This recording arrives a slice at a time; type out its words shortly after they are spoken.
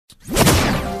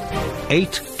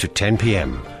8 to 10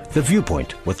 p.m. The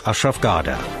Viewpoint with Ashraf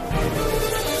Garda.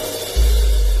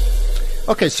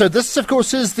 Okay, so this, of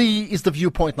course, is the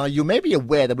Viewpoint. Now, you may be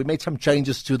aware that we made some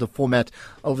changes to the format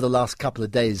over the last couple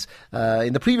of days.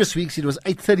 In the previous weeks, it was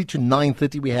 8:30 to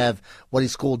 9:30. We have what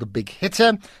is called the Big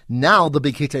Hitter. Now, the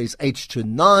Big Hitter is 8 to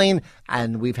 9,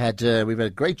 and we've had a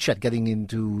great chat getting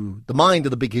into the mind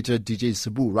of the Big Hitter, DJ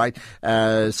Sabu, right?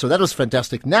 So that was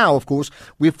fantastic. Now, of course,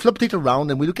 we've flipped it around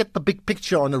and we look at the big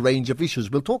picture on a range of issues.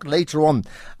 We'll talk later on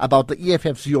about the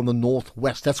EFF's view on the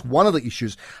Northwest. That's one of the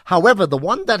issues. However, the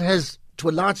one that has to a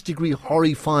large degree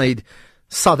horrified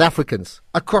South Africans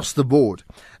across the board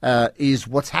is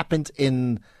what's happened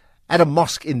at a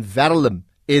mosque in Verulam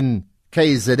in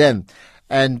KZN.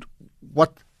 And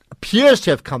what appears to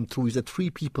have come through is that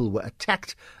 3 people were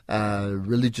attacked,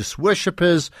 religious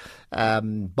worshippers,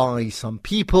 by some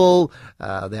people.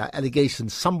 There are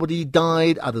allegations somebody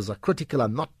died. Others are critical.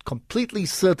 I'm not completely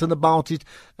certain about it.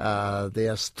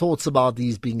 There are thoughts about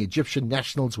these being Egyptian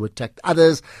nationals who attacked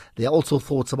others. There are also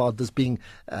thoughts about this being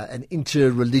an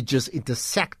inter-religious,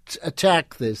 intersect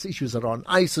attack. There's issues around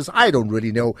ISIS. I don't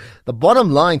really know. The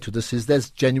bottom line to this is there's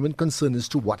genuine concern as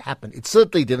to what happened. It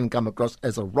certainly didn't come across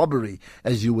as a robbery,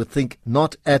 as you would think.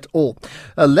 Not at all.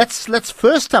 Let's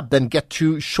first up then get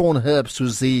to Shawn Herbst,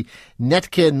 who's the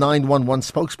Netcare 911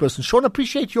 spokesperson. Shawn,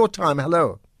 appreciate your time.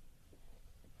 Hello.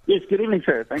 Yes, good evening,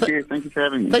 sir. Thank you. Thank you for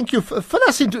having me. Thank you. Fill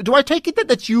us in. Do I take it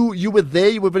that you were there?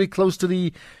 You were very close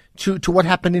to what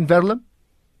happened in Verulam?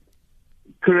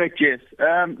 Correct, yes.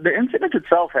 The incident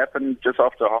itself happened just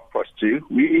after 2:30.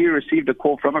 We received a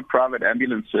call from a private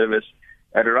ambulance service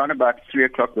at around about 3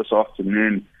 o'clock this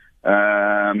afternoon,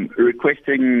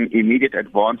 requesting immediate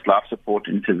advanced life support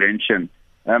intervention.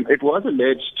 It was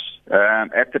alleged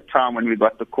at the time when we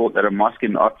got the call that a mosque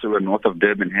in Ottawa, north of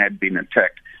Durban, had been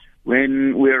attacked.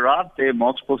 When we arrived there,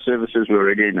 multiple services were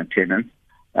already in attendance.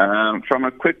 From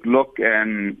a quick look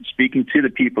and speaking to the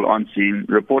people on scene,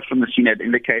 reports from the scene had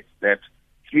indicated that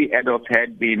 3 adults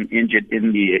had been injured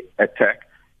in the attack.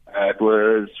 It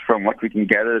was, from what we can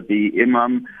gather, the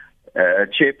imam,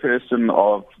 chairperson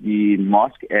of the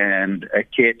mosque, and a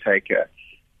caretaker.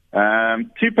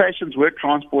 2 patients were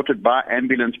transported by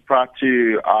ambulance prior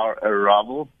to our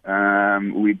arrival.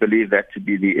 We believe that to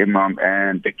be the imam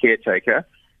and the caretaker.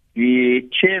 The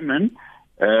chairman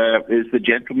is the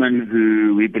gentleman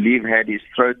who we believe had his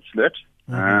throat slit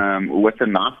with a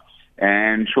knife,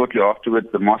 and shortly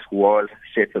afterwards the mosque was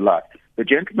set alight. The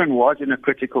gentleman was in a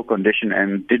critical condition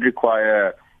and did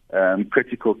require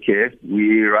critical care.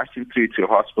 We rushed him through to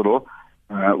hospital.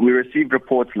 We received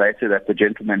reports later that the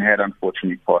gentleman had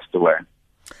unfortunately passed away.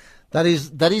 That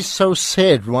is so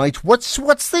sad, right? What's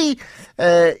the,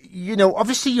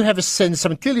 obviously you have a sense,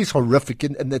 clearly it's horrific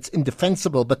and it's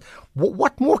indefensible, but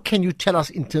what more can you tell us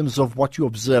in terms of what you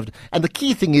observed? And the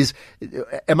key thing is,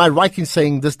 am I right in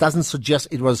saying this doesn't suggest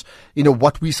it was,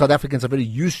 what we South Africans are very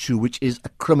used to, which is a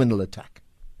criminal attack?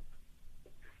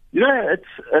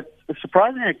 It's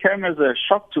surprising. It came as a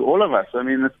shock to all of us.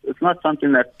 It's not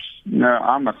something that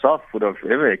I myself would have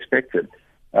ever expected.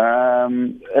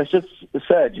 It's just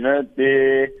sad,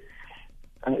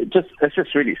 it's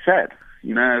just really sad.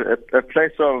 A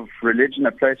place of religion,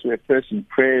 a place where a person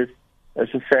prays.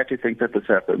 It's just sad to think that this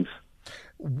happens.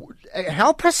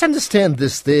 Help us understand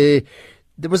this. There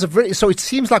was so it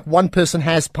seems like one person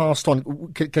has passed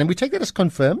on. Can we take that as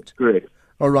confirmed? Correct.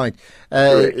 All right.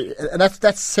 And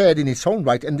that's sad in its own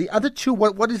right. And the other 2,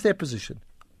 what is their position?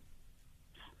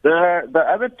 The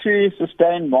other 2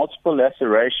 sustained multiple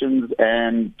lacerations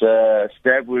and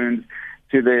stab wounds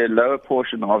to the lower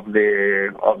portion of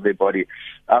their body.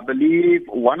 I believe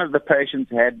one of the patients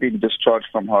had been discharged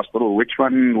from hospital. Which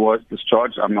one was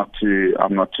discharged? I'm not too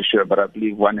sure, but I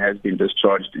believe one has been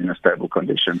discharged in a stable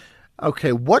condition.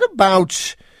 Okay. What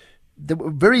about the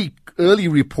very early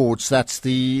reports that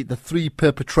the 3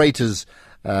 perpetrators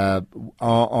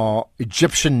are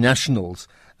Egyptian nationals,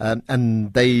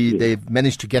 and they've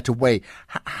managed to get away?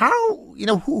 How,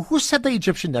 who said they're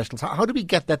Egyptian nationals? How do we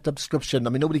get that description?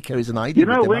 Nobody carries an ID with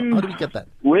them. How do we get that?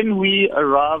 When we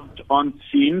arrived on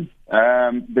scene,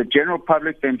 the general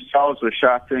public themselves were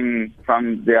shouting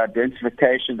from the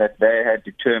identification that they had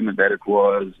determined that it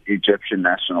was Egyptian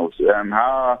nationals.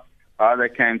 How they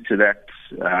came to that,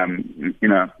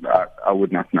 I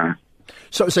would not know.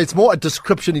 So it's more a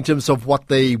description in terms of what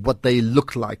they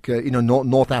look like,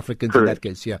 North Africans. Correct. In that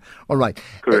case, yeah. All right.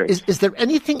 Correct. Is there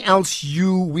anything else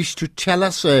you wish to tell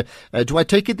us? Do I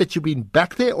take it that you've been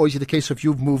back there, or is it a case of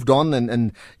you've moved on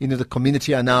and the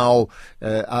community are now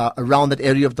around that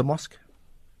area of the mosque?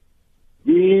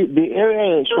 The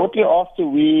area, shortly after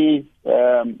we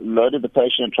loaded the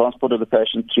patient and transported the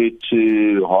patient through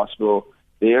to hospital,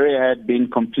 the area had been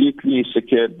completely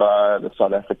secured by the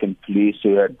South African police,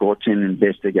 who had brought in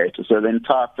investigators. So the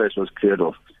entire place was cleared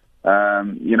off.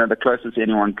 The closest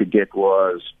anyone could get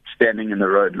was standing in the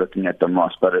road looking at the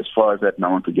mosque. But as far as that, no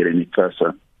one could get any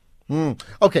closer.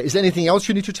 Okay, is there anything else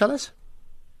you need to tell us?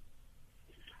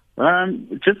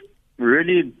 Just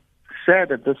really sad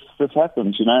that this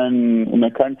happens, in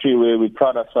a country where we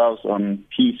pride ourselves on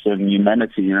peace and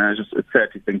humanity. It's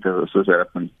sad to think that this has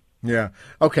happened. Yeah.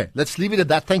 Okay, let's leave it at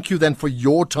that. Thank you then for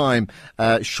your time,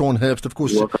 Shawn Herbst, of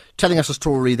course, telling us a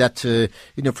story that,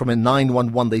 from a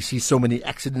 911, they see so many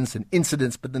accidents and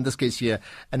incidents, but in this case here,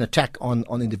 an attack on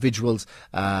individuals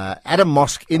at a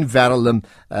mosque in Verulam.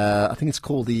 I think it's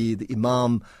called the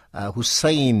Imam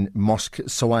Hussein Mosque,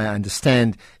 so I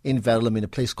understand, in Verulam, in a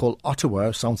place called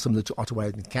Ottawa. Sounds similar to Ottawa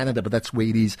in Canada, but that's where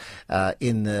it is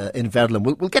in Verulam.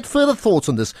 We'll get further thoughts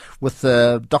on this with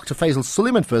Dr. Fazel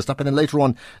Suliman first up, and then later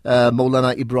on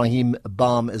Moulana Ebrahim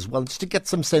Bham as well, just to get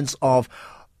some sense of,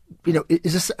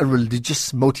 is this a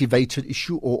religious motivated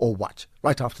issue or what?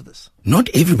 Right after this. Not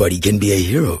everybody can be a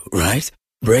hero, right?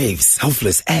 Brave,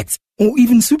 selfless acts, or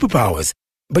even superpowers.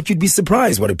 But you'd be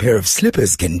surprised what a pair of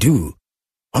slippers can do.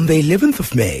 On the 11th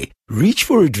of May, Reach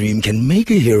for a Dream can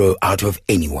make a hero out of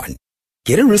anyone.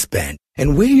 Get a wristband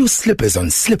and wear your slippers on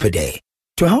Slipper Day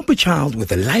to help a child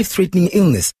with a life-threatening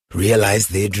illness realize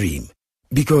their dream.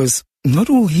 Because not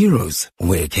all heroes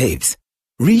wear capes.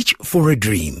 Reach for a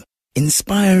Dream.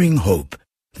 Inspiring hope.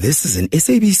 This is an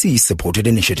SABC-supported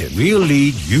initiative. We'll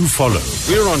lead, you follow.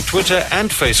 We're on Twitter and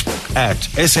Facebook at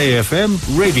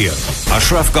SAFM Radio.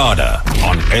 Ashraf Garda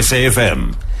on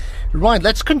SAFM. Right,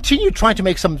 let's continue trying to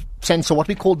make some sense of what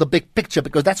we call the big picture,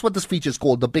 because that's what this feature is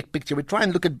called, the big picture. We try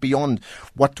and look at beyond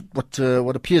what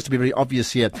appears to be very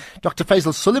obvious here. Dr.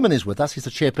 Fazel Suliman is with us. He's the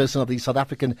chairperson of the South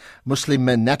African Muslim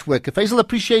Network. Fazel,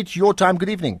 appreciate your time. Good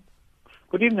evening.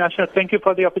 Good evening, Asha. Thank you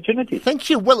for the opportunity. Thank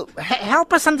you. Well,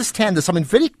 help us understand this. I mean,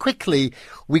 very quickly,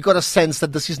 we got a sense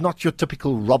that this is not your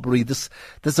typical robbery. This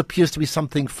appears to be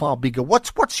something far bigger.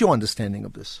 What's your understanding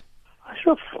of this?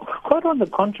 Asha, quite on the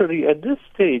contrary, at this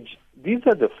stage, these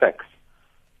are the facts.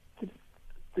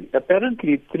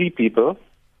 Apparently, 3 people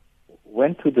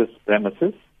went to this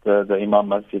premises, the Imam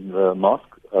Masjid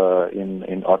Mosque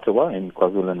in Ottawa, in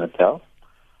KwaZulu-Natal,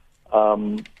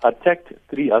 attacked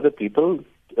 3 other people.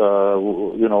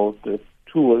 The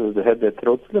 2 had their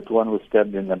throats slit. 1 was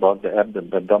stabbed in about the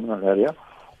abdominal area.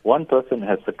 1 person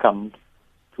has succumbed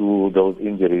to those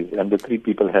injuries, and the 3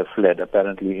 people have fled,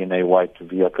 apparently in a white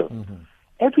vehicle. Mm-hmm.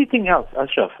 Everything else,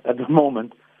 Ashraf, at the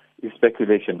moment is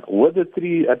speculation. Were the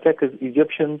 3 attackers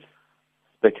Egyptians?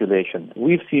 Speculation.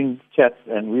 We've seen chats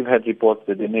and we've had reports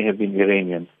that they may have been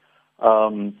Iranians.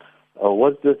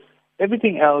 Was this?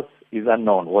 Everything else is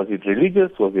unknown. Was it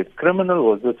religious? Was it criminal?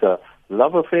 Was this a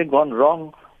love affair gone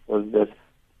wrong? Was this?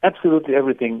 Absolutely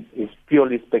everything is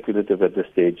purely speculative at this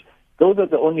stage. Those are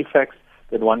the only facts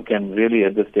that one can really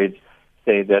at this stage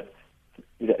say, that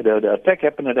the attack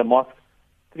happened at a mosque.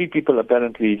 3 people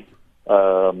apparently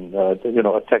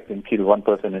attacked and killed 1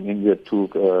 person and injured 2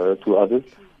 others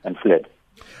and fled.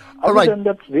 All right. Other than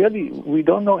that, really, we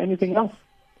don't know anything else.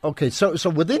 Okay, so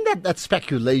within that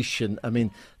speculation, I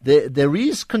mean, there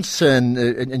is concern,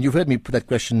 and you've heard me put that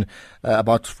question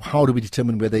about how do we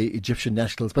determine whether Egyptian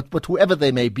nationals, but whoever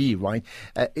they may be, right?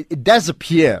 It does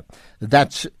appear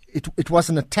that it was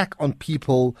an attack on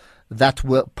people that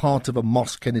were part of a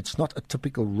mosque, and it's not a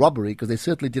typical robbery, because they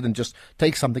certainly didn't just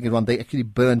take something and run. They actually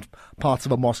burned parts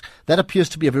of a mosque. That appears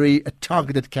to be a very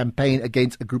targeted campaign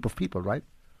against a group of people, right?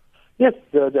 Yes,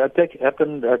 the attack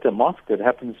happened at a mosque that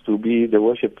happens to be the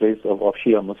worship place of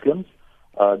Shia Muslims.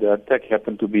 The attack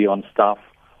happened to be on staff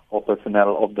or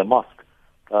personnel of the mosque.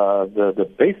 The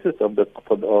basis of the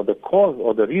cause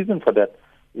or the reason for that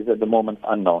is at the moment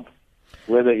unknown.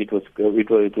 Whether it was, as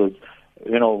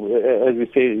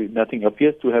we say, nothing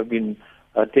appears to have been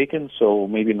taken, so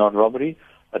maybe not robbery.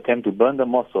 Attempt to burn the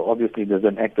mosque, so obviously there's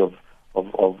an act of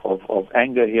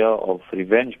anger here, of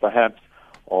revenge perhaps,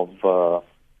 of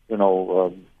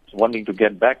wanting to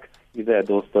get back either at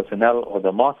those personnel or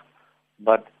the mosque,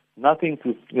 but nothing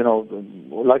to,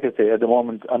 like I say, at the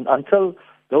moment, until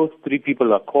those 3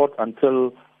 people are caught,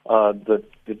 until the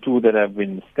 2 that have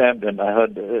been stabbed, and I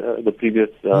heard the previous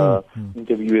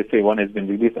interview say 1 has been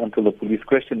released, until the police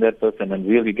question that person and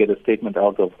really get a statement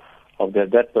out of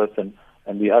that person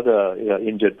and the other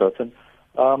injured person,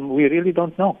 we really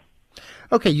don't know.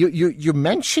 Okay, you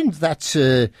mentioned that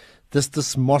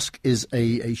this mosque is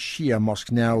a Shia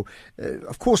mosque. Now,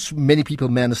 of course, many people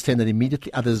may understand that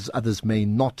immediately. Others may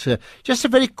not. Just a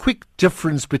very quick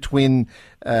difference between,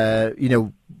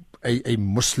 a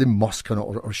Muslim mosque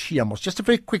or Shia mosque. Just a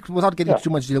very quick, without getting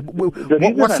too much detail.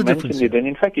 What's the difference? And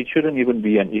in fact, it shouldn't even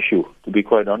be an issue. To be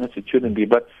quite honest, it shouldn't be.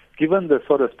 But given the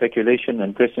sort of speculation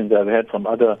and questions I've had from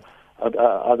other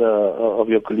of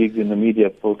your colleagues in the media,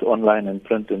 both online and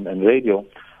print and radio,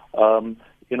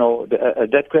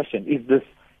 that question, is this,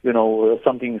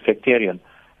 something sectarian?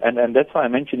 And that's why I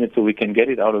mention it, so we can get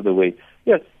it out of the way.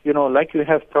 Yes, like you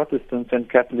have Protestants and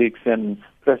Catholics and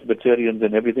Presbyterians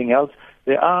and everything else,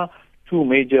 there are two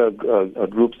major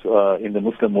groups in the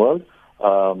Muslim world.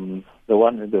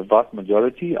 The vast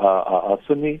majority are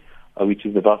Sunni, which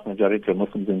is the vast majority of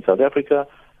Muslims in South Africa,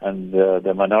 and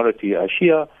the minority are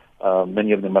Shia.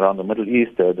 Many of them around the Middle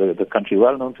East. The country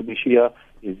well known to be Shia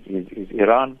is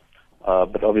Iran,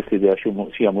 but obviously there are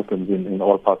Shia Muslims in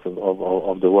all parts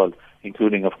of the world,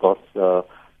 including, of course, the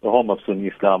home of Sunni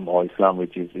Islam or Islam,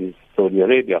 which is Saudi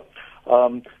Arabia.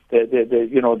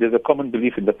 There's a common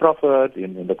belief in the Prophet,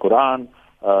 in the Quran.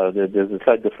 There's a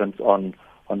slight difference on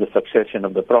the succession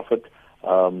of the Prophet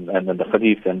and then the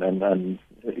Hadith and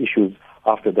issues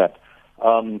after that.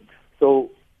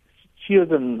 So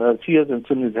Shias and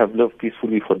Sunnis have lived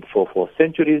peacefully for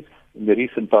centuries. In the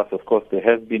recent past, of course, there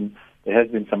has been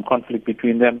some conflict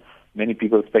between them. Many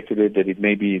people speculate that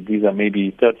these are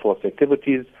maybe third force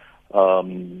activities,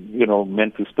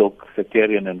 meant to stoke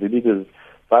sectarian and religious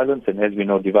violence. And as we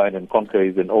know, divide and conquer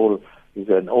is an old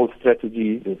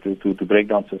strategy to break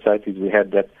down societies. We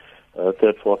had that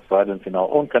third force violence in our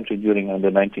own country during the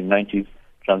 1990s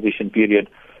transition period.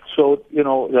 So,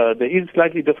 there is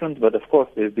slightly difference, but of course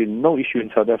there's been no issue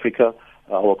in South Africa.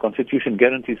 Our constitution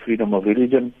guarantees freedom of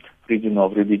religion, freedom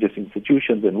of religious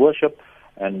institutions and worship,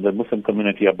 and the Muslim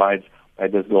community abides by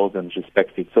those laws and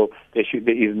respects it. So there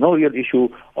is no real issue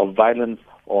of violence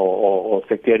or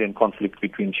sectarian conflict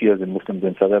between Shias and Muslims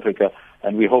in South Africa,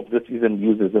 and we hope this isn't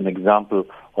used as an example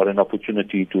or an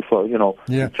opportunity to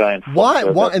try and... Why?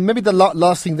 And maybe the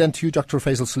last thing then to you, Dr.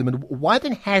 Fazel Suliman, why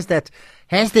then has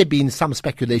there been some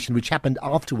speculation which happened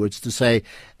afterwards to say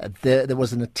there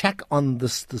was an attack on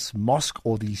this mosque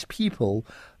or these people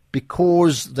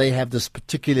because they have this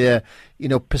particular,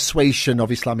 persuasion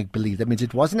of Islamic belief? That means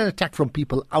it wasn't an attack from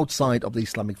people outside of the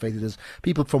Islamic faith. It is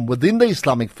people from within the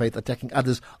Islamic faith attacking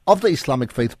others of the Islamic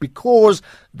faith because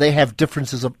they have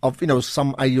differences of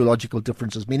some ideological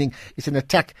differences, meaning it's an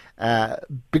attack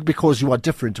because you are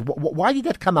different. Why did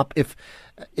that come up if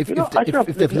they've lived side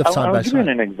by side? I'll give you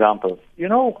an example.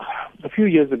 A few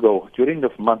years ago, during the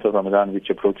month of Ramadan,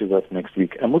 which approaches us next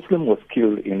week, a Muslim was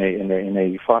killed in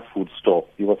a fast food store.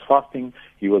 He was fasting,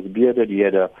 he was bearded, he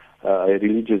had a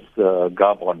religious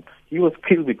garb on. He was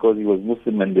killed because he was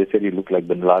Muslim and they said he looked like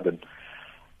Bin Laden.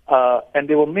 And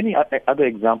there were many other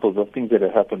examples of things that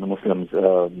have happened to Muslims.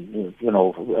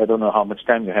 I don't know how much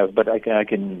time you have, but I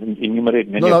can enumerate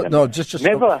many of them.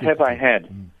 Never have I had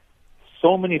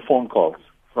so many phone calls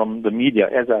from the media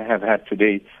as I have had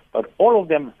today, but all of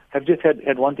them have just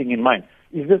had one thing in mind.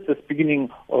 Is this the beginning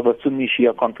of a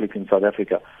Sunni-Shia conflict in South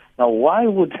Africa? Now, why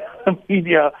would the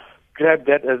media grab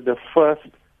that as the first,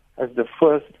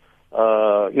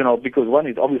 because one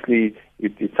is obviously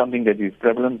it's something that is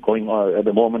prevalent going on at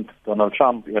the moment. Donald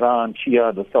Trump, Iran,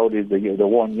 Shia, the Saudis, the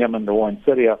war in Yemen, the war in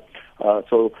Syria.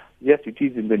 So yes, it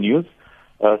is in the news.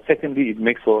 Secondly, it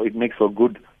makes for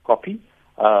good copy.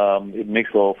 It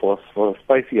makes for a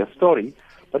spicier story.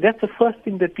 But that's the first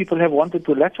thing that people have wanted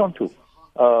to latch onto.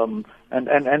 And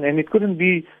it couldn't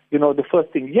be, the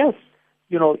first thing. Yes,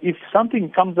 if something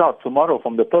comes out tomorrow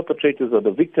from the perpetrators or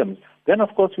the victims, then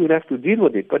of course we'll have to deal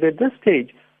with it. But at this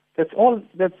stage, that's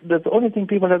the only thing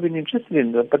people have been interested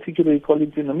in, particularly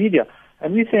colleagues in the media.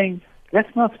 And we're saying,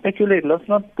 let's not speculate, let's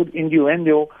not put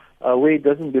innuendo where it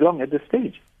doesn't belong at this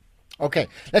stage. Okay,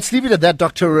 let's leave it at that.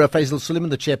 Dr. Fazel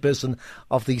Suliman, the chairperson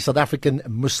of the South African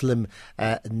Muslim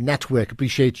Network.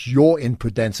 Appreciate your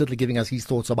input and certainly giving us his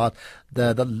thoughts about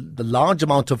the large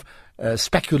amount of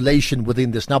speculation within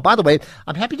this. Now, by the way,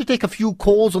 I'm happy to take a few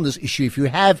calls on this issue if you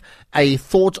have a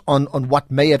thought on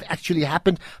what may have actually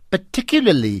happened,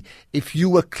 particularly if you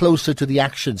were closer to the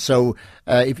action. So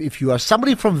if you are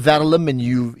somebody from Verulam and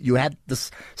you had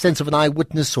this sense of an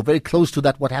eyewitness or very close to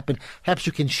that, what happened, perhaps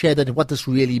you can share that and what this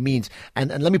really means. And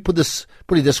let me put it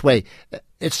this way.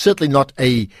 it's certainly not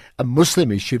a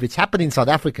Muslim issue. If it's happened in South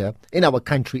Africa, in our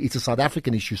country, it's a South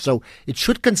African issue. So it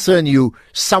should concern you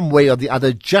some way or the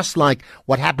other, just like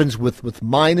what happens with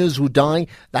minors who die,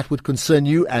 that would concern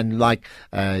you, and like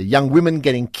young women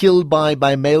getting killed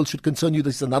by males should concern you.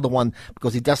 This is another one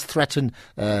because it does threaten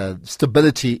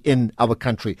stability in our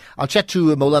country. I'll chat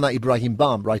to Moulana Ebrahim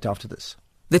Bham right after this.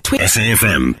 The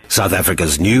SAFM, South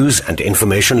Africa's news and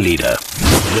information leader.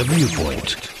 The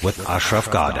Viewpoint with Ashraf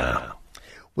Garda.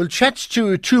 We'll chat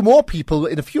to two more people.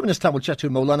 In a few minutes' time, we'll chat to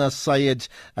Moulana Syed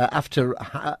Aftab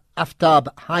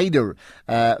Haider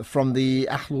from the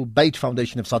Ahlul Bayt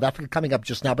Foundation of South Africa, coming up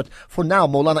just now. But for now,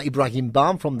 Moulana Ebrahim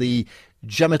Bham from the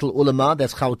Jamiatul Ulama,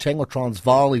 that's Gauteng or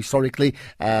Transvaal historically,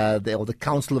 or the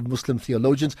Council of Muslim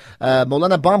Theologians.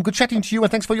 Moulana Bham, good chatting to you,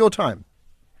 and thanks for your time.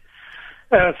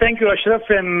 Thank you, Ashraf,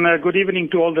 and good evening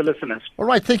to all the listeners. All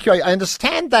right, thank you. I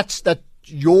understand that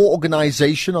your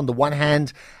organization, on the one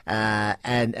hand,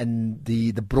 and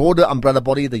the broader umbrella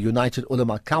body, the United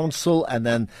Ulama Council, and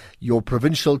then your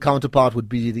provincial counterpart would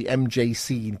be the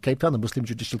MJC in Cape Town, the Muslim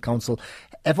Judicial Council,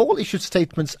 have all issued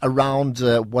statements around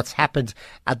what's happened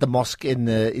at the mosque in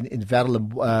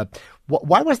Verulam.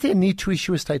 Why was there a need to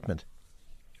issue a statement?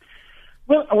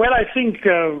 Well, I think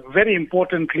very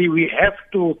importantly, we have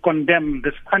to condemn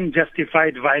this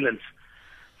unjustified violence.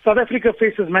 South Africa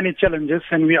faces many challenges,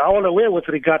 and we are all aware with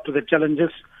regard to the challenges,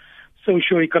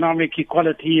 socio-economic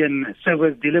equality and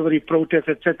service delivery protests,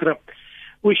 etc.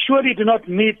 We surely do not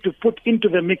need to put into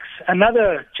the mix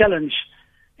another challenge,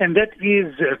 and that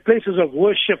is places of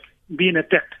worship being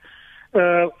attacked.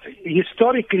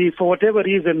 Historically, for whatever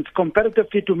reasons,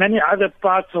 comparatively to many other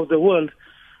parts of the world,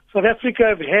 South Africa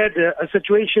have had a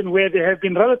situation where there have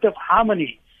been relative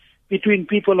harmony between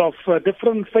people of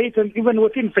different faiths and even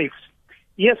within faiths.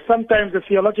 Yes, sometimes the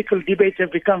theological debates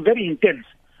have become very intense,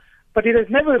 but it has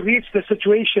never reached the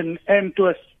situation and to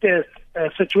a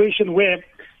situation where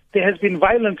there has been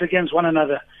violence against one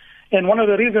another. And one of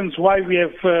the reasons why we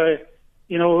have,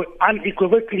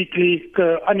 unequivocally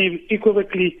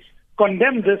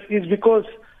condemned this is because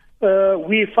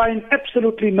we find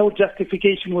absolutely no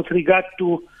justification with regard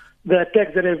to the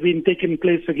attacks that have been taking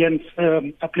place against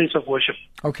a place of worship.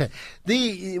 Okay.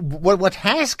 What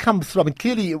has come through, I mean,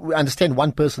 clearly we understand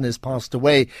one person has passed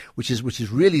away, which is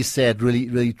really sad,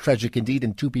 really tragic indeed,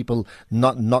 and two people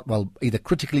not well, either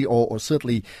critically or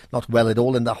certainly not well at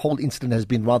all, and the whole incident has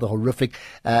been rather horrific.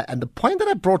 And the point that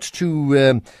I brought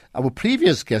to our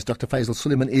previous guest, Dr. Fazel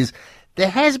Suliman, is there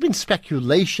has been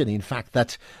speculation, in fact,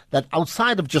 that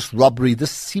outside of just robbery, this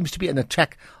seems to be an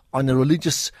attack on a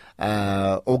religious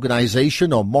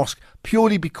organization or mosque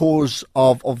purely because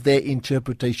of their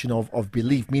interpretation of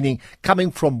belief, meaning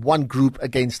coming from one group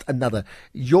against another.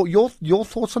 Your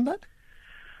thoughts on that?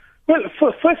 Well,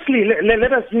 firstly,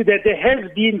 let us say that there has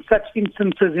been such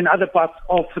instances in other parts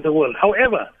of the world.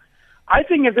 However, I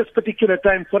think at this particular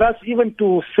time, for us even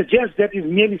to suggest that is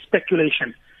merely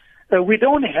speculation. We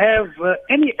don't have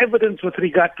any evidence with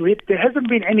regard to it. There hasn't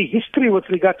been any history with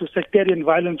regard to sectarian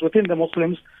violence within the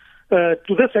Muslims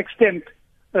to this extent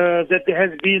that there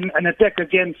has been an attack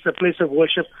against a place of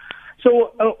worship.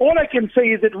 So all I can say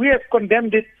is that we have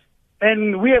condemned it,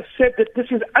 and we have said that this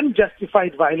is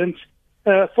unjustified violence.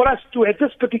 For us to, at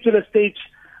this particular stage,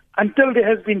 until there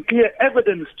has been clear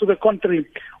evidence to the contrary,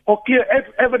 or clear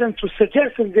evidence to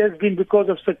suggest that there has been because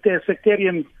of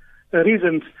sectarian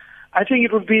reasons, I think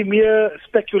it would be mere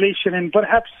speculation, and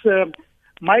perhaps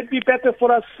might be better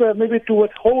for us maybe to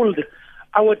withhold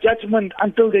our judgment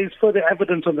until there is further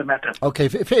evidence on the matter. Okay,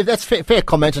 that's fair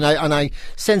comment, and I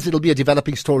sense it'll be a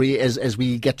developing story as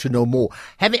we get to know more.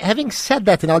 Having said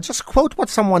that, and I'll just quote what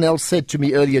someone else said to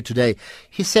me earlier today.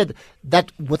 He said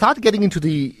that without getting into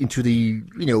the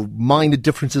minor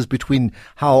differences between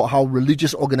how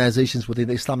religious organizations within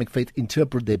the Islamic faith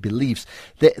interpret their beliefs,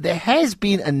 there has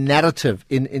been a narrative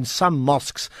in some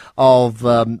mosques of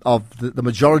the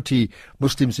majority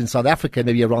Muslims in South Africa,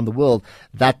 maybe around the world,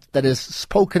 that is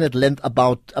spoken at length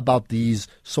about these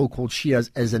so-called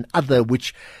Shias as an other,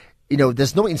 which,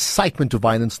 there's no incitement to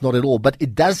violence, not at all, but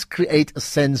it does create a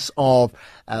sense of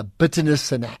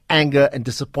bitterness and anger and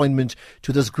disappointment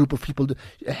to this group of people.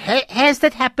 Has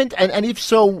that happened? And if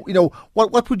so,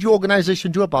 what would your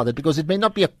organization do about it? Because it may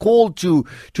not be a call to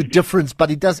difference, but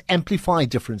it does amplify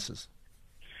differences.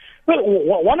 Well,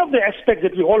 one of the aspects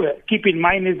that we all keep in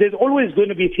mind is there's always going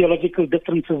to be theological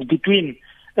differences between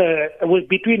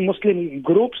Muslim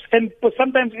groups, and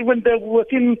sometimes even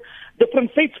within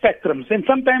different faith spectrums. And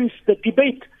sometimes the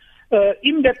debate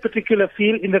in that particular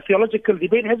field, in the theological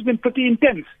debate, has been pretty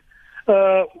intense.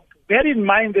 Bear in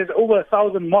mind there's over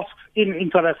 1,000 mosques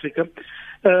in South Africa.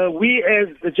 We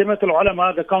as the Jamiatul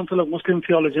Ulama, the Council of Muslim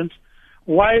Theologians,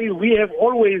 while we have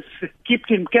always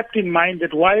kept in mind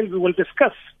that while we will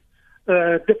discuss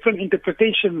different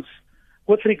interpretations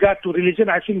with regard to religion,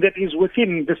 I think that is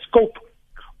within the scope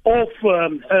of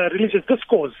religious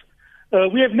discourse.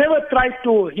 We have never tried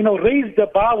to, raise the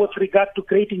bar with regard to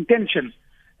creating tension.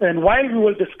 And while we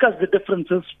will discuss the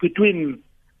differences between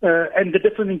and the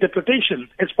different interpretations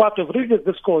as part of religious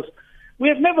discourse, we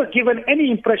have never given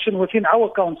any impression within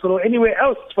our council or anywhere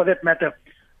else for that matter,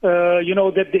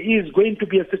 that there is going to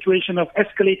be a situation of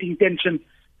escalating tension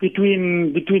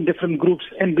between different groups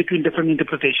and between different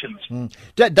interpretations.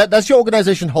 Does your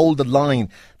organization hold the line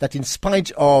that in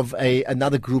spite of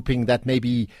another grouping that may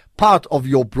be part of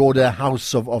your broader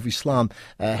house of Islam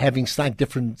having slight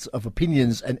difference of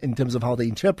opinions and in terms of how they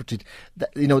interpret it,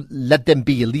 let them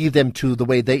be, leave them to the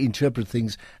way they interpret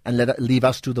things and leave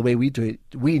us to the way we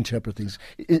interpret things?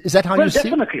 Is that how you see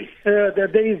it? Well, definitely.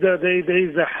 There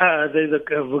is a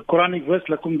Quranic verse,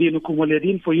 Lakum dinukum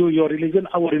waliyadin, for you, your religion,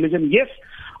 our religion, yes.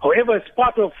 However, as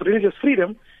part of religious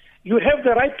freedom, you have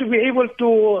the right to be able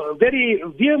to very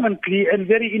vehemently and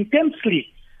very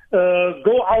intensely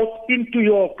go out into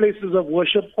your places of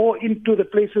worship or into the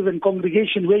places and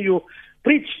congregation where you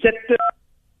preach that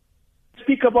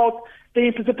speak about the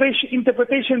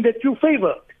interpretation that you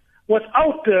favor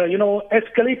without,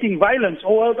 escalating violence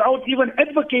or without even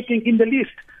advocating in the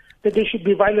least that there should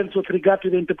be violence with regard to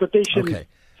the interpretation. Okay.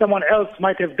 Someone else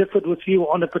might have differed with you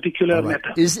on a particular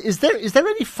matter. Is there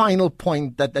any final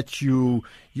point that you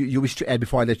wish to add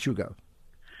before I let you go?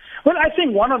 Well, I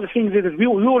think one of the things is that we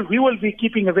will be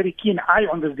keeping a very keen eye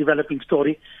on this developing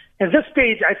story. At this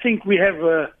stage, I think we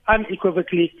have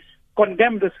unequivocally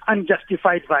condemned this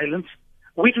unjustified violence.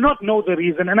 We do not know the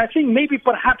reason, and I think maybe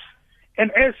perhaps, and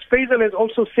as Fazel has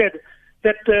also said,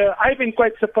 that I've been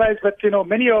quite surprised that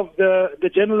many of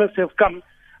the journalists have come.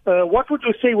 What would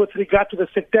you say with regard to the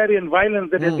sectarian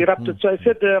violence that has erupted? So I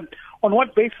said, on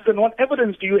what basis and what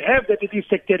evidence do you have that it is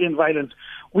sectarian violence?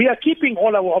 We are keeping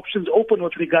all our options open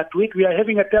with regard to it. We are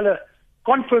having a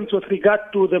teleconference with regard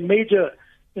to the major,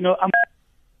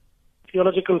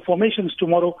 theological formations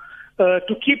tomorrow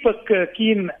to keep a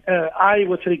keen eye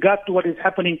with regard to what is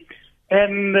happening.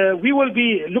 And we will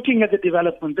be looking at the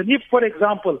development. And if, for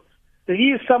example, there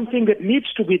is something that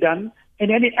needs to be done, and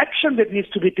any action that needs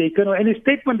to be taken or any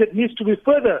statement that needs to be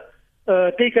further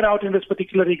taken out in this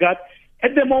particular regard,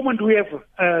 at the moment we have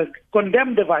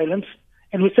condemned the violence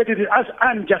and we said it is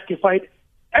unjustified,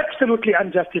 absolutely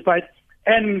unjustified,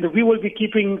 and we will be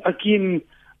keeping a keen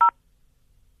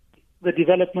the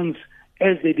developments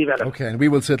as they develop. Okay, and we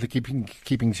will certainly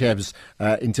keeping tabs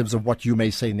in terms of what you may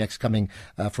say next, coming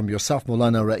from yourself,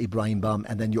 Moulana Ebrahim Bham,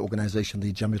 and then your organization,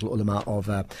 the Jamiatul Ulama of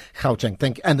Gauteng.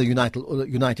 Thank you, and the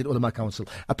United Ulama Council.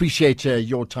 Appreciate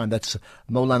your time. That's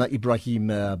Moulana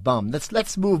Ebrahim Bham.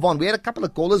 Let's move on. We had a couple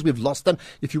of callers. We've lost them.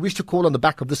 If you wish to call on the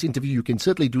back of this interview, you can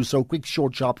certainly do so. Quick,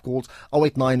 short, sharp calls,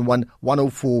 0891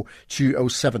 104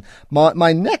 207.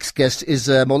 My next guest is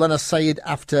Moulana Syed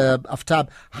Aftab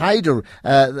Haider.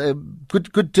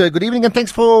 Good evening, and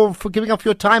thanks for giving up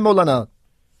your time, Moulana.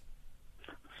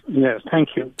 Yes, thank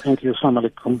you. Thank you. Assalamu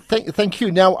alaikum. Thank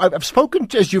you. Now, I've spoken,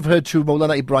 as you've heard, to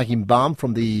Moulana Ebrahim Bham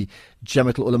from the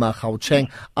Jamiatul Ulama Gauteng.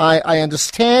 I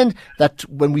understand that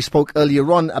when we spoke earlier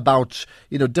on about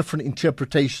different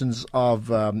interpretations of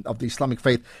the Islamic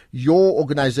faith, your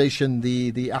organization,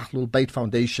 the Ahlul Bayt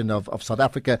Foundation of South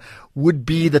Africa, would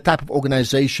be the type of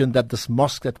organization that this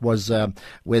mosque that was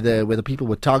where the people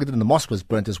were targeted and the mosque was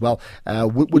burnt as well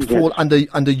would fall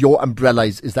under your umbrella.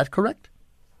 Is that correct?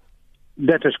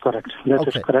 That is correct. That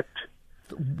is correct.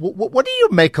 What do you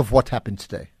make of what happened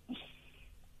today?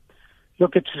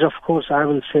 Look, it is, of course, I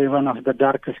will say, one of the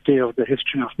darkest days of the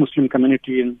history of Muslim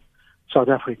community in South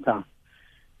Africa.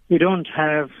 We don't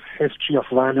have history of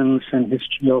violence and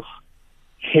history of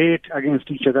hate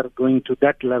against each other going to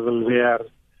that level where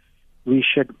we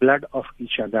shed blood of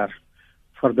each other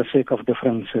for the sake of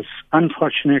differences.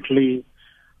 Unfortunately,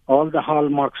 all the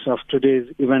hallmarks of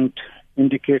today's event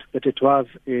indicate that it was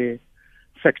a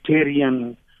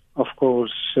sectarian, of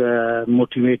course,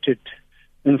 motivated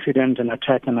incident and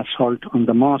attack and assault on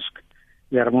the mosque,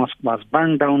 where a mosque was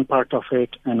burned down, part of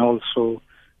it, and also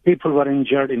people were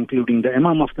injured, including the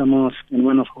imam of the mosque, and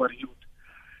one of our youth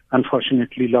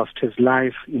unfortunately lost his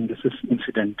life in this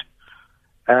incident.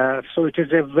 So it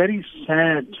is a very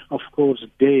sad, of course,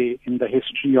 day in the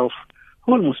history of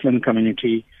whole Muslim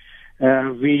community.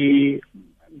 We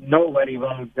know very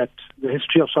well that the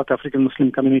history of South African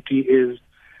Muslim community is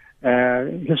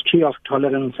history of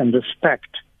tolerance and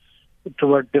respect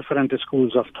toward different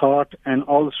schools of thought, and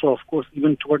also, of course,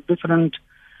 even toward different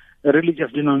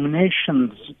religious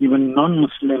denominations, even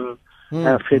non-Muslim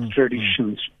faith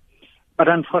traditions. But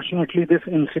unfortunately, this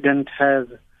incident has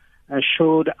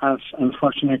showed us,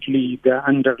 unfortunately, the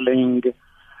underlying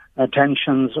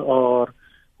tensions or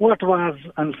what was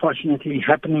unfortunately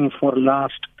happening for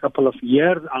last couple of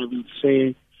years, I will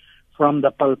say, from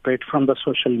the pulpit, from the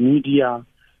social media,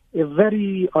 a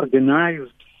very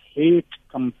organized hate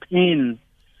campaign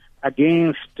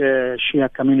against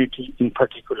Shia community in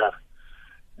particular.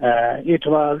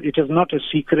 It is not a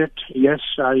secret. Yes,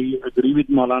 I agree with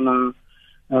Moulana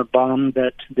Bham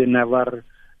that they never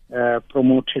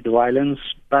promoted violence,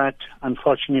 but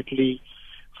unfortunately,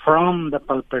 from the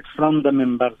pulpit, from the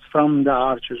members, from the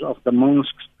arches of the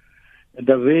mosques,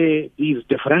 the way these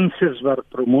differences were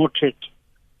promoted,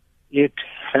 it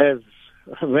has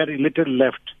very little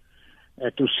left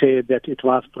to say that it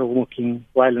was provoking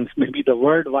violence. Maybe the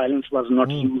word violence was not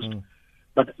used,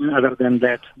 but other than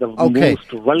that, the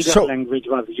most vulgar language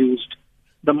was used,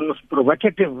 the most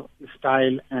provocative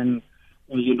style and,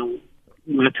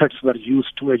 methods were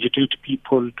used to agitate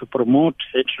people, to promote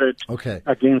hatred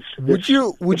against this.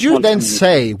 Would you then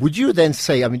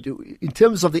say, I mean, in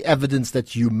terms of the evidence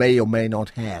that you may or may not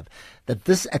have, that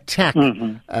this attack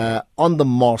on the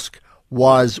mosque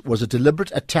was a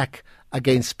deliberate attack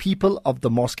against people of the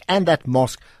mosque and that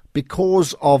mosque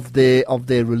because of their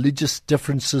religious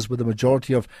differences with the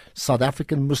majority of South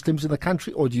African Muslims in the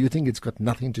country, or do you think it's got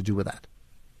nothing to do with that?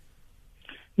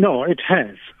 No, it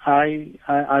has. I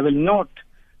will not,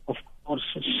 of course,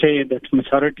 say that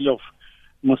majority of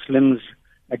Muslims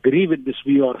agree with this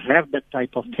view or have that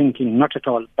type of thinking, not at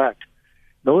all. But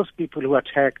those people who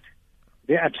attacked,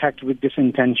 they attacked with this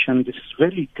intention. This is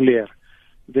very clear.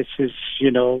 This is,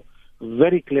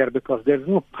 very clear because there's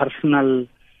no personal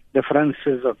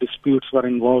differences or disputes were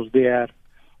involved there.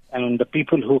 And the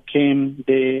people who came,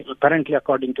 they apparently,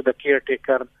 according to the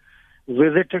caretaker,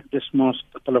 visited this mosque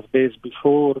a couple of days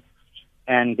before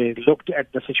and they looked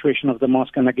at the situation of the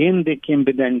mosque, and again they came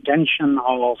with the intention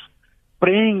of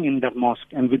praying in the mosque,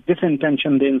 and with this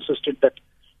intention they insisted that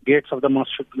gates of the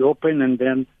mosque should be open, and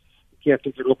then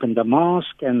caretaker opened the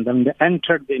mosque, and then they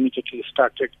entered, they immediately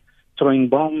started throwing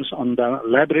bombs on the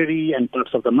library and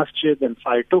parts of the masjid, and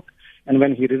fire took, and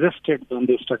when he resisted, then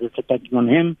they started attacking on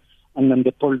him, and then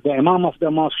they pulled the imam of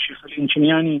the mosque, Sheikh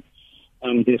Chinyani,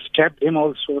 and they stabbed him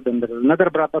also. Then there was another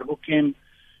brother who came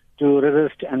to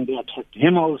resist, and they attacked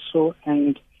him also.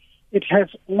 And it has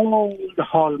all the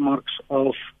hallmarks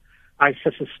of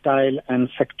ISIS style and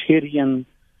sectarian,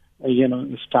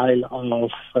 style of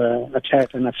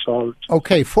attack and assault.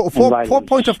 Okay, for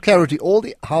point of clarity, all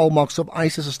the hallmarks of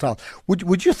ISIS style.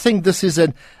 Would you think this is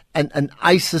an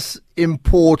ISIS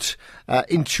import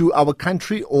into our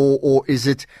country, or is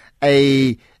it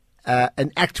an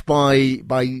act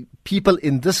by people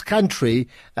in this country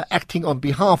acting on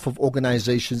behalf of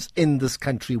organizations in this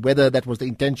country, whether that was the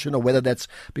intention or whether that's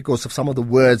because of some of the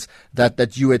words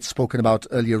that you had spoken about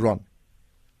earlier on?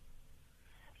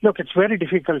 Look, it's very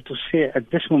difficult to say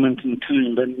at this moment in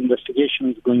time when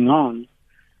investigation is going on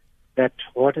that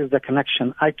what is the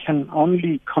connection. I can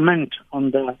only comment on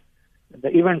the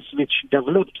events which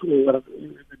developed over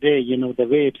the day, the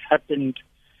way it happened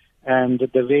and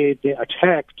the way they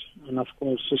attacked, and of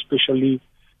course especially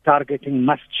targeting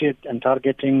masjid and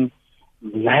targeting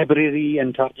library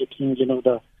and targeting,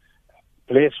 the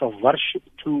place of worship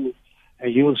to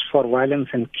use for violence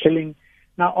and killing.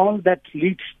 Now all that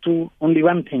leads to only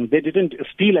one thing. They didn't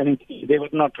steal anything. They were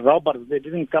not robbers. They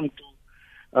didn't come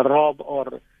to rob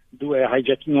or do a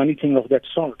hijacking or anything of that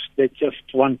sort. They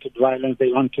just wanted violence.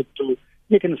 They wanted to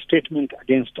make a statement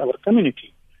against our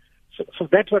community. So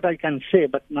that's what I can say.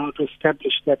 But now to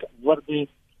establish that were they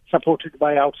supported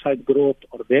by outside group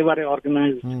or they were an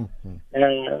organized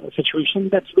situation,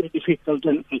 that's very difficult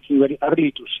and I think very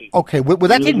early to say. Okay, with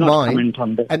that in mind,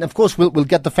 and of course we'll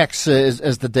get the facts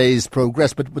as the days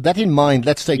progress, but with that in mind,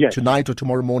 let's say tonight or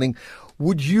tomorrow morning,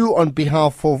 would you, on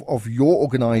behalf of your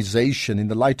organization, in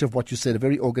the light of what you said, a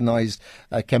very organized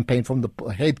campaign from the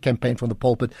head campaign from the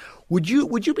pulpit, would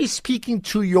you be speaking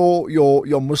to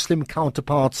your Muslim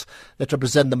counterparts that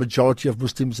represent the majority of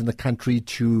Muslims in the country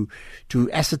to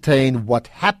ascertain what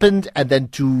happened and then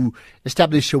to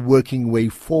establish a working way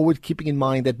forward, keeping in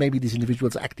mind that maybe these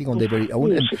individuals are acting on their very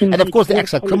own, and of course the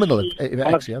acts are criminal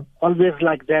acts, yeah? Always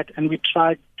like that, and we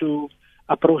tried to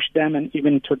approach them, and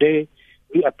even today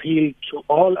we appeal to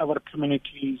all our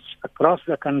communities across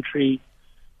the country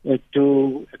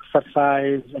to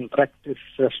exercise and practice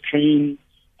restraint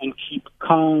and keep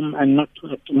calm and not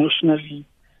to act emotionally.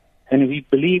 And we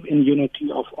believe in unity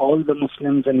of all the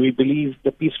Muslims, and we believe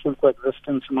the peaceful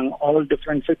coexistence among all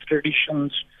different faith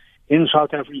traditions in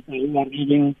South Africa who are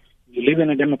living We live in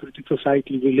a democratic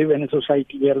society. We live in a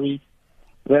society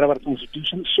where our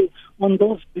constitution. So on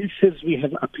those bases, we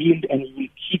have appealed, and we will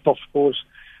keep, of course.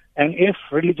 And if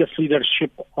religious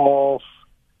leadership of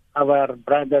our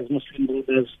brothers, Muslim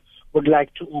brothers, would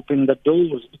like to open the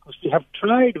doors, because we have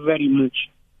tried very much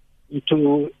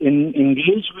to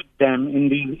engage with them in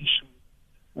these issues.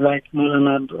 Like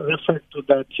Moulana referred to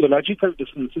the theological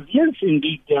differences. Yes,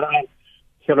 indeed, there are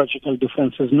theological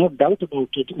differences, no doubt about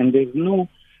it, and there's no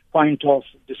point of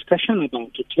discussion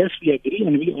about it. Yes, we agree,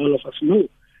 and we all of us know.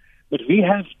 But we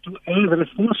have to, as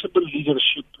responsible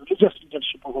leadership, religious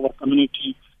leadership of our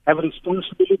community, have a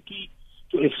responsibility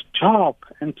to stop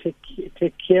and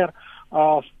take care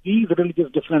of these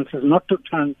religious differences, not to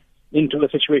turn into a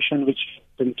situation which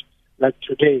happened like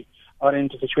today, or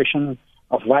into a situation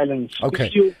of violence. Okay.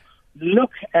 If you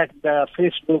look at the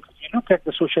Facebook, if you look at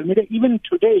the social media, even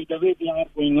today, the way they are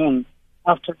going on,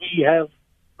 after we have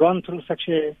gone through such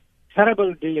a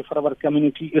terrible day for our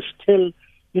community, is still,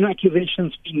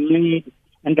 accusations being made,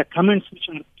 and the comments which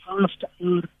are passed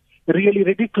are really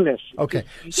ridiculous. Okay,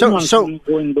 so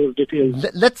go in those details.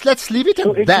 Let's leave it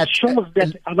at that. It shows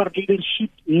that our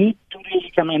leadership need to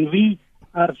really come, and we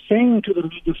are saying to the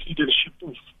religious leadership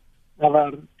of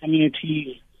our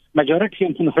community, majority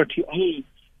and minority all,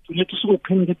 to let us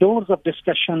open the doors of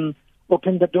discussion,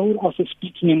 open the door of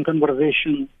speaking and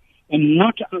conversation, and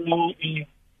not allow a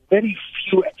very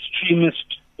few extremist,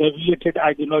 deviated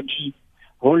ideology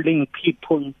holding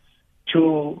people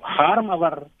to harm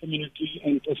our community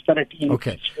and prosperity. And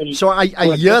okay, so I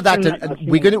hear that, and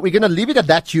we're going to leave it at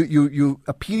that. You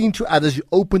appealing to others, you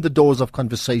open the doors of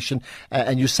conversation,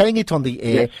 and you're saying it on the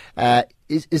air.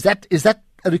 Yes. Is that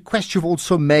a request you've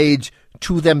also made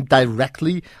to them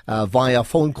directly via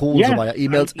phone calls or via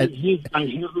emails? I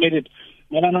have made it.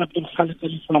 Moulana Abdul Khaliq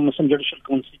Ali from Muslim Judicial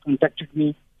Council contacted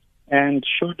me and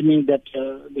showed me that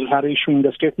they are issuing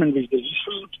the statement which they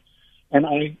issued, and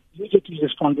I immediately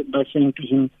responded by saying to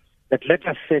him that let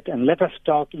us sit and let us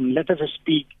talk and let us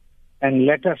speak and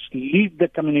let us lead the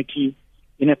community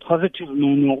in a positive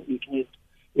manner into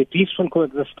a peaceful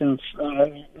coexistence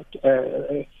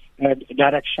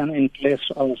direction in place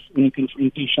of any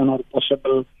confrontation or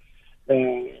possible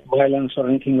violence or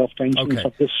anything of tensions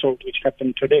of this sort which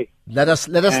happened today. Let us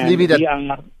leave it at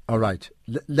all right.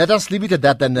 Let us leave it at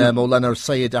that then, Moulana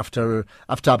Syed, after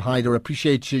Aftab Haider.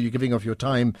 Appreciate you giving of your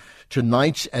time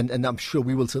tonight, and I'm sure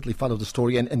we will certainly follow the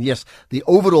story. And yes, the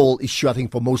overall issue, I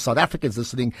think, for most South Africans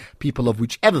listening, people of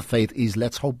whichever faith, is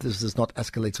let's hope this does not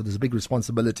escalate. So there's a big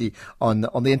responsibility on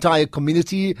the entire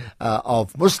community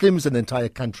of Muslims and the entire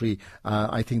country.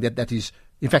 I think that is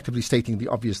effectively stating the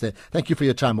obvious there. Thank you for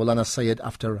your time, Moulana Syed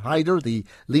Aftab Haider, the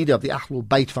leader of the Ahlul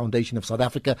Bayt Foundation of South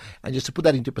Africa. And just to put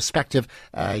that into perspective,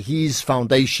 his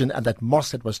foundation and that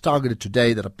mosque that was targeted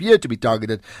today, that appeared to be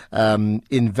targeted in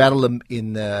Verulam,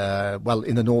 in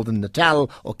the northern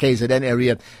Natal or KZN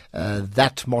area,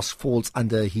 that mosque falls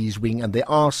under his wing. And there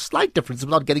are slight differences,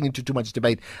 without getting into too much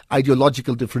debate,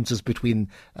 ideological differences between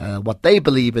what they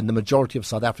believe and the majority of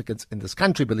South Africans in this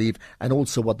country believe, and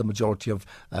also what the majority of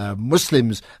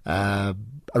Muslims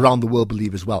around the world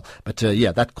believe as well. But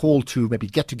that call to maybe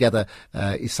get together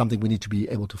is something we need to be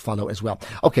able to follow as well.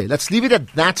 Okay, let's leave it at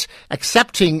that.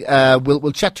 Accepting,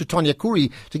 we'll chat to Tonya Kuri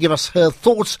to give us her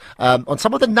thoughts on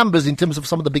some of the numbers in terms of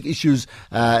some of the big issues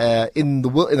in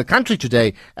the country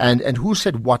today, and who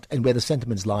said what and where the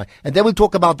sentiments lie. And then we'll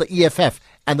talk about the EFF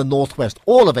and the Northwest,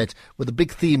 all of it with the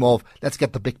big theme of let's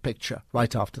get the big picture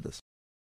right after this.